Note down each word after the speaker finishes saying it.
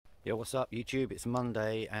Yo, what's up YouTube? It's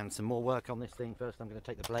Monday and some more work on this thing. First I'm going to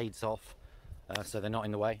take the blades off so they're not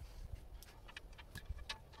in the way.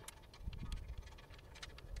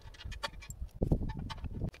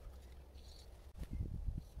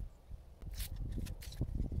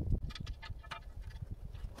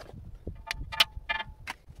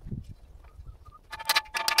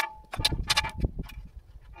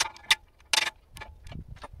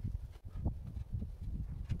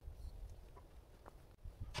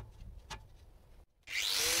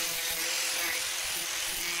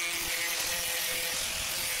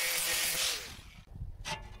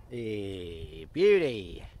 Hey,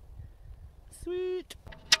 beauty! Sweet!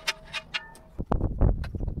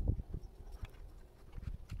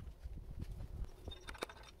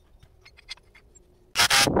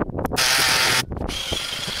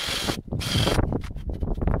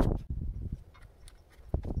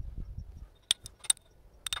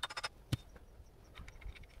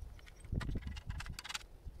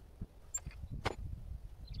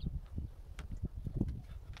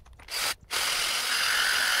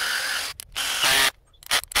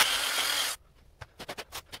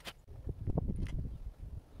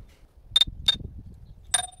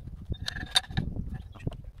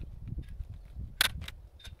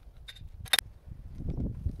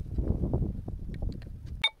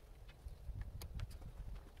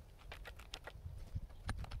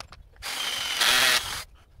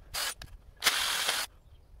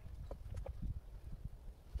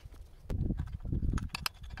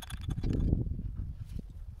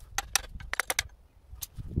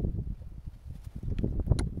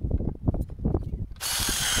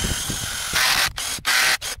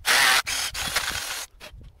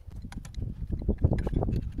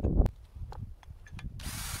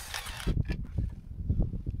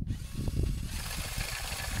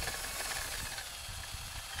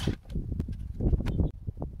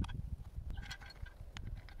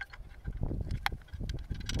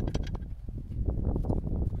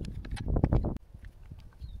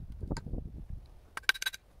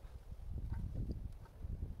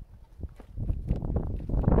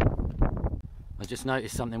 I just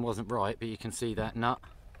noticed something wasn't right, but you can see that nut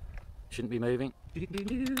shouldn't be moving.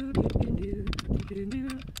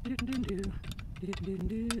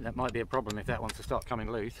 That might be a problem if that wants to start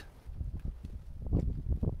coming loose.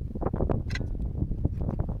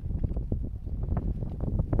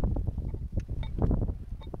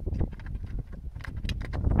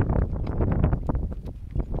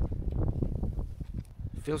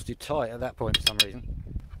 It feels too tight at that point for some reason.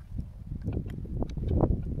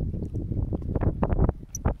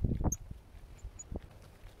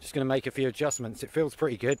 Just going to make a few adjustments. It feels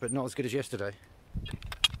pretty good, but not as good as yesterday.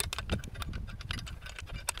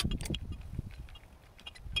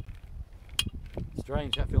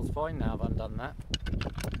 Strange, that feels fine now. I've undone that.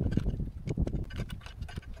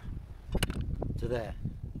 To there.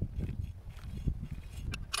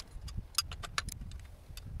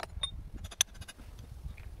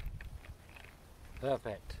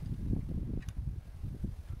 Perfect.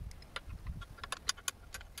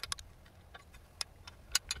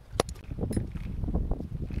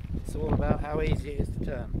 It's all about how easy it is to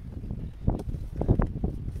turn.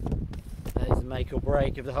 That is the make or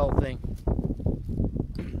break of the whole thing.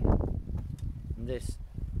 And this,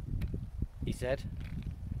 he said.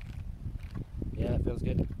 Yeah, it feels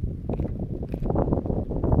good.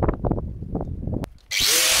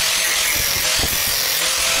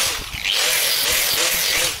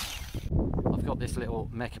 I've got this little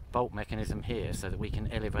bolt mechanism here so that we can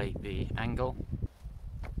elevate the angle.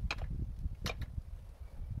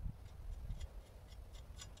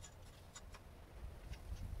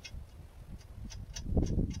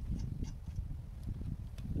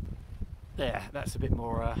 There, that's a bit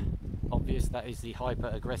more obvious. That is the hyper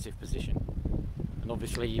aggressive position, and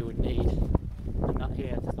obviously you would need a nut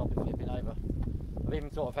here to stop it flipping over. I've even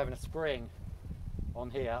thought of having a spring on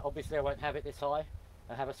here. Obviously I won't have it this high.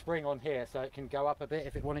 I have a spring on here so it can go up a bit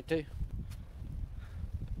if it wanted to.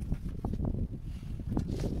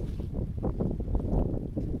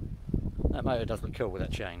 That motor does look cool with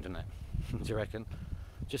that chain, doesn't it? Do you reckon?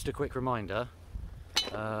 Just a quick reminder,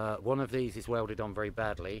 one of these is welded on very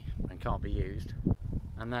badly and can't be used,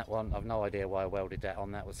 and that one, I've no idea why I welded that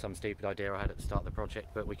on. That was some stupid idea I had at the start of the project,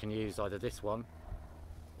 but we can use either this one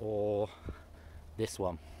or this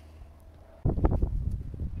one.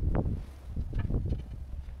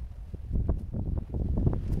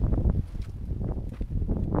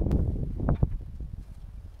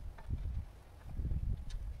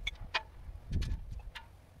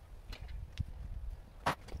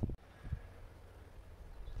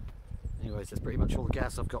 Anyways, that's pretty much all the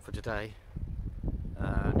gas I've got for today.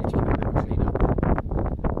 I need to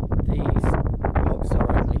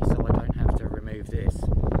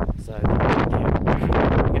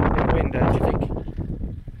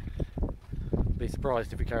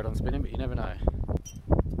surprised if we carried on spinning, but you never know.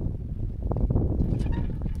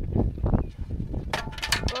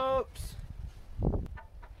 Oops!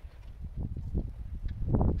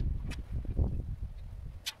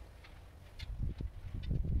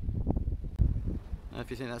 Now,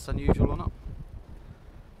 if you think that's unusual or not.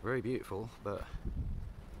 Very beautiful, but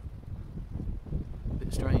a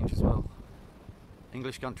bit strange as well.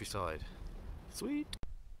 English countryside. Sweet!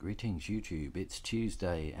 Greetings YouTube, it's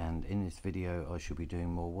Tuesday, and in this video I shall be doing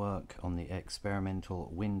more work on the experimental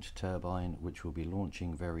wind turbine which will be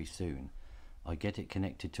launching very soon. I get it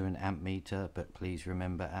connected to an amp meter, but please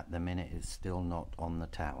remember at the minute it's still not on the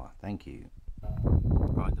tower. Thank you.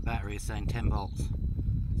 Right, the battery is saying 10 volts.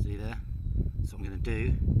 See there? So what I'm going to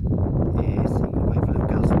do is I'm going to wait for a little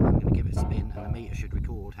gust and I'm going to give it a spin, and the meter should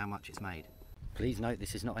record how much it's made. Please note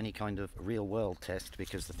this is not any kind of real world test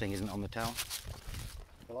because the thing isn't on the tower.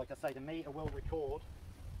 But like I say, the meter will record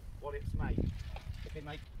what it's made. If it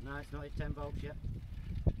makes, no, it's not at 10 volts yet.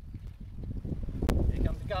 Here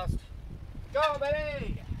comes the gust. Go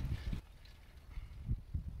baby!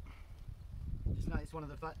 Just notice one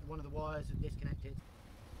of the wires are disconnected.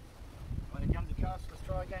 Right, here comes the gust. Let's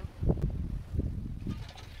try again.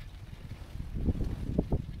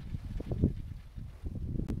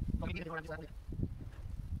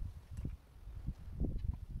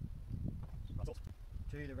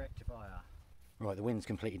 To the rectifier. Right, the wind's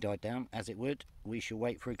completely died down, as it would. We shall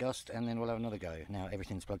wait for a gust and then we'll have another go. Now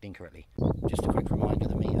everything's plugged in correctly. Just a quick reminder,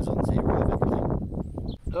 the meter's on 0 of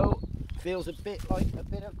everything. Oh, feels a bit like a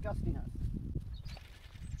bit of gustiness.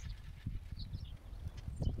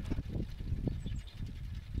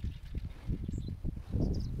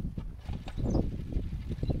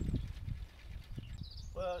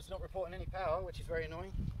 Well, it's not reporting any power, which is very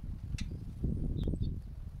annoying.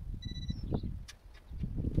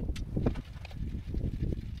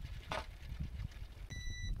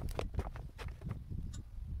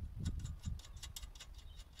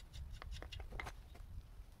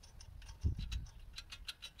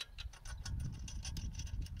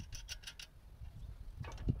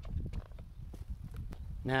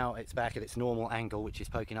 Now it's back at its normal angle, which is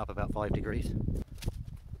poking up about 5 degrees.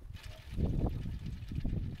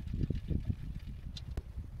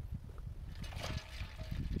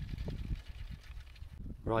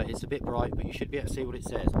 Right, it's a bit bright, but you should be able to see what it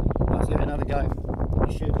says. Let's give it another go.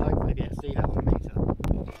 You should hopefully be able to see that on the meter.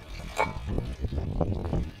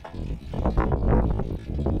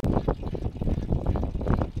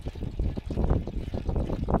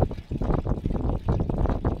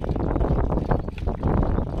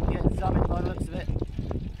 Getting something by the looks of it.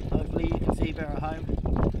 Hopefully you can see better at home.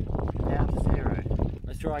 Down to 0.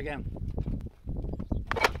 Let's try again.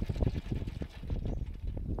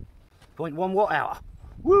 0.1 watt hour.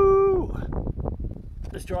 Woo!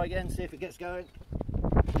 Let's try again, see if it gets going.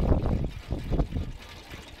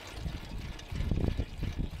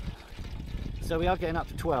 So we are getting up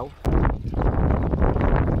to 12.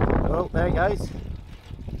 Oh, there it goes.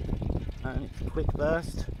 And it's a quick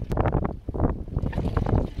burst.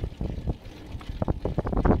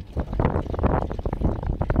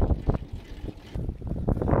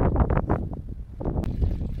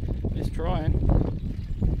 Just trying.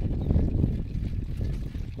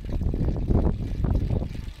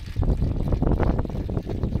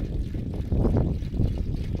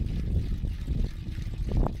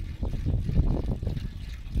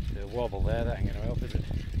 Wobble there, that ain't going to help, is it?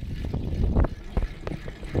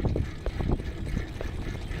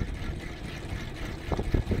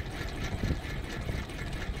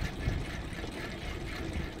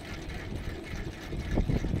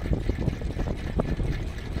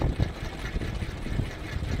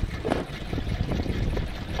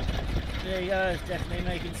 There you go, it's definitely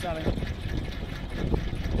making something.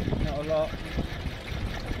 Not a lot.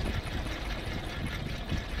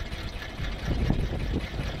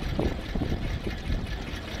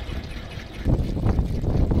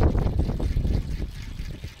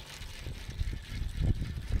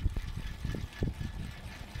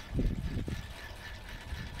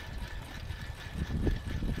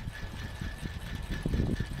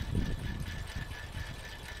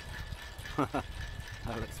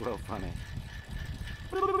 That looks well funny.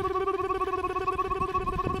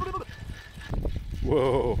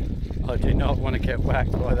 Whoa, I do not want to get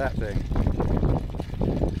whacked by that thing.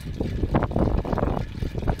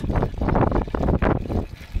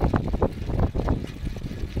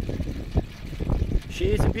 She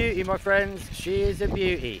is a beauty, my friends. She is a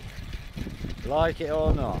beauty. Like it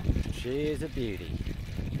or not, she is a beauty.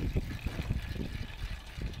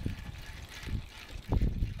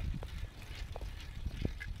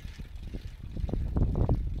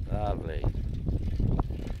 Lovely.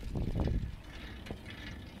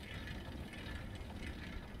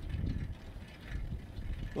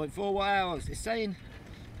 0.4 watt hours. It's saying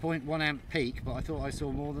 0.1 amp peak, but I thought I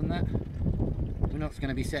saw more than that. We're not going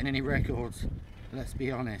to be setting any records, let's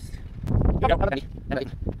be honest.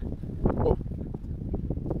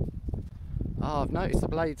 Oh, I've noticed the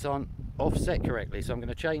blades aren't offset correctly, so I'm going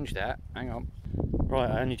to change that. Hang on. Right,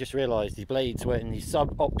 I only just realised the blades were in the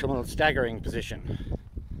sub-optimal staggering position,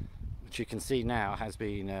 which you can see now has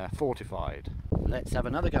been fortified. Let's have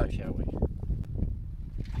another go, shall we?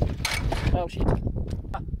 Oh shit!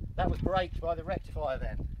 That was braked by the rectifier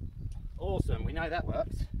then. Awesome, we know that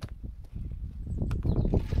works.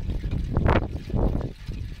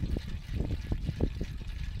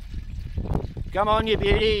 Come on, you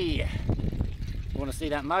beauty! You want to see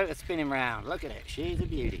that motor spinning round? Look at it, she's a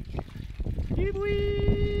beauty. There's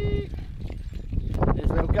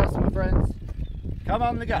a little Gus, my friends. Come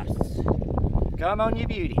on, the Gus. Come on, you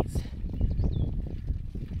beauties.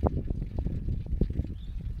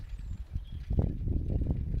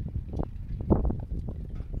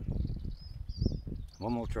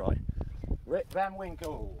 One more try. Rip Van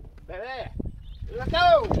Winkle. There. Let's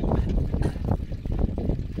go!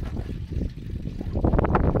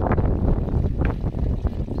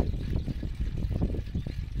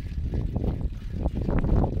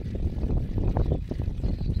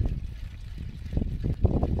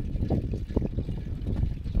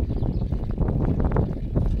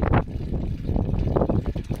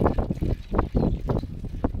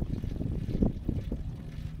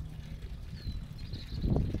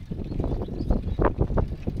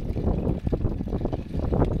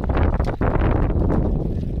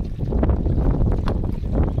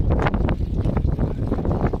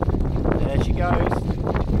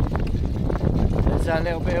 A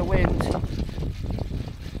little bit of wind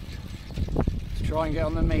to try and get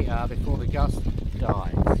on the meter before the gust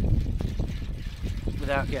dies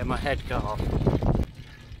without getting my head cut off.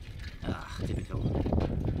 Typical.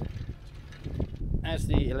 As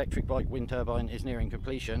the electric bike wind turbine is nearing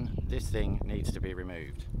completion, this thing needs to be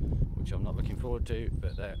removed, which I'm not looking forward to,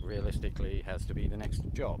 but that realistically has to be the next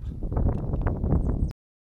job.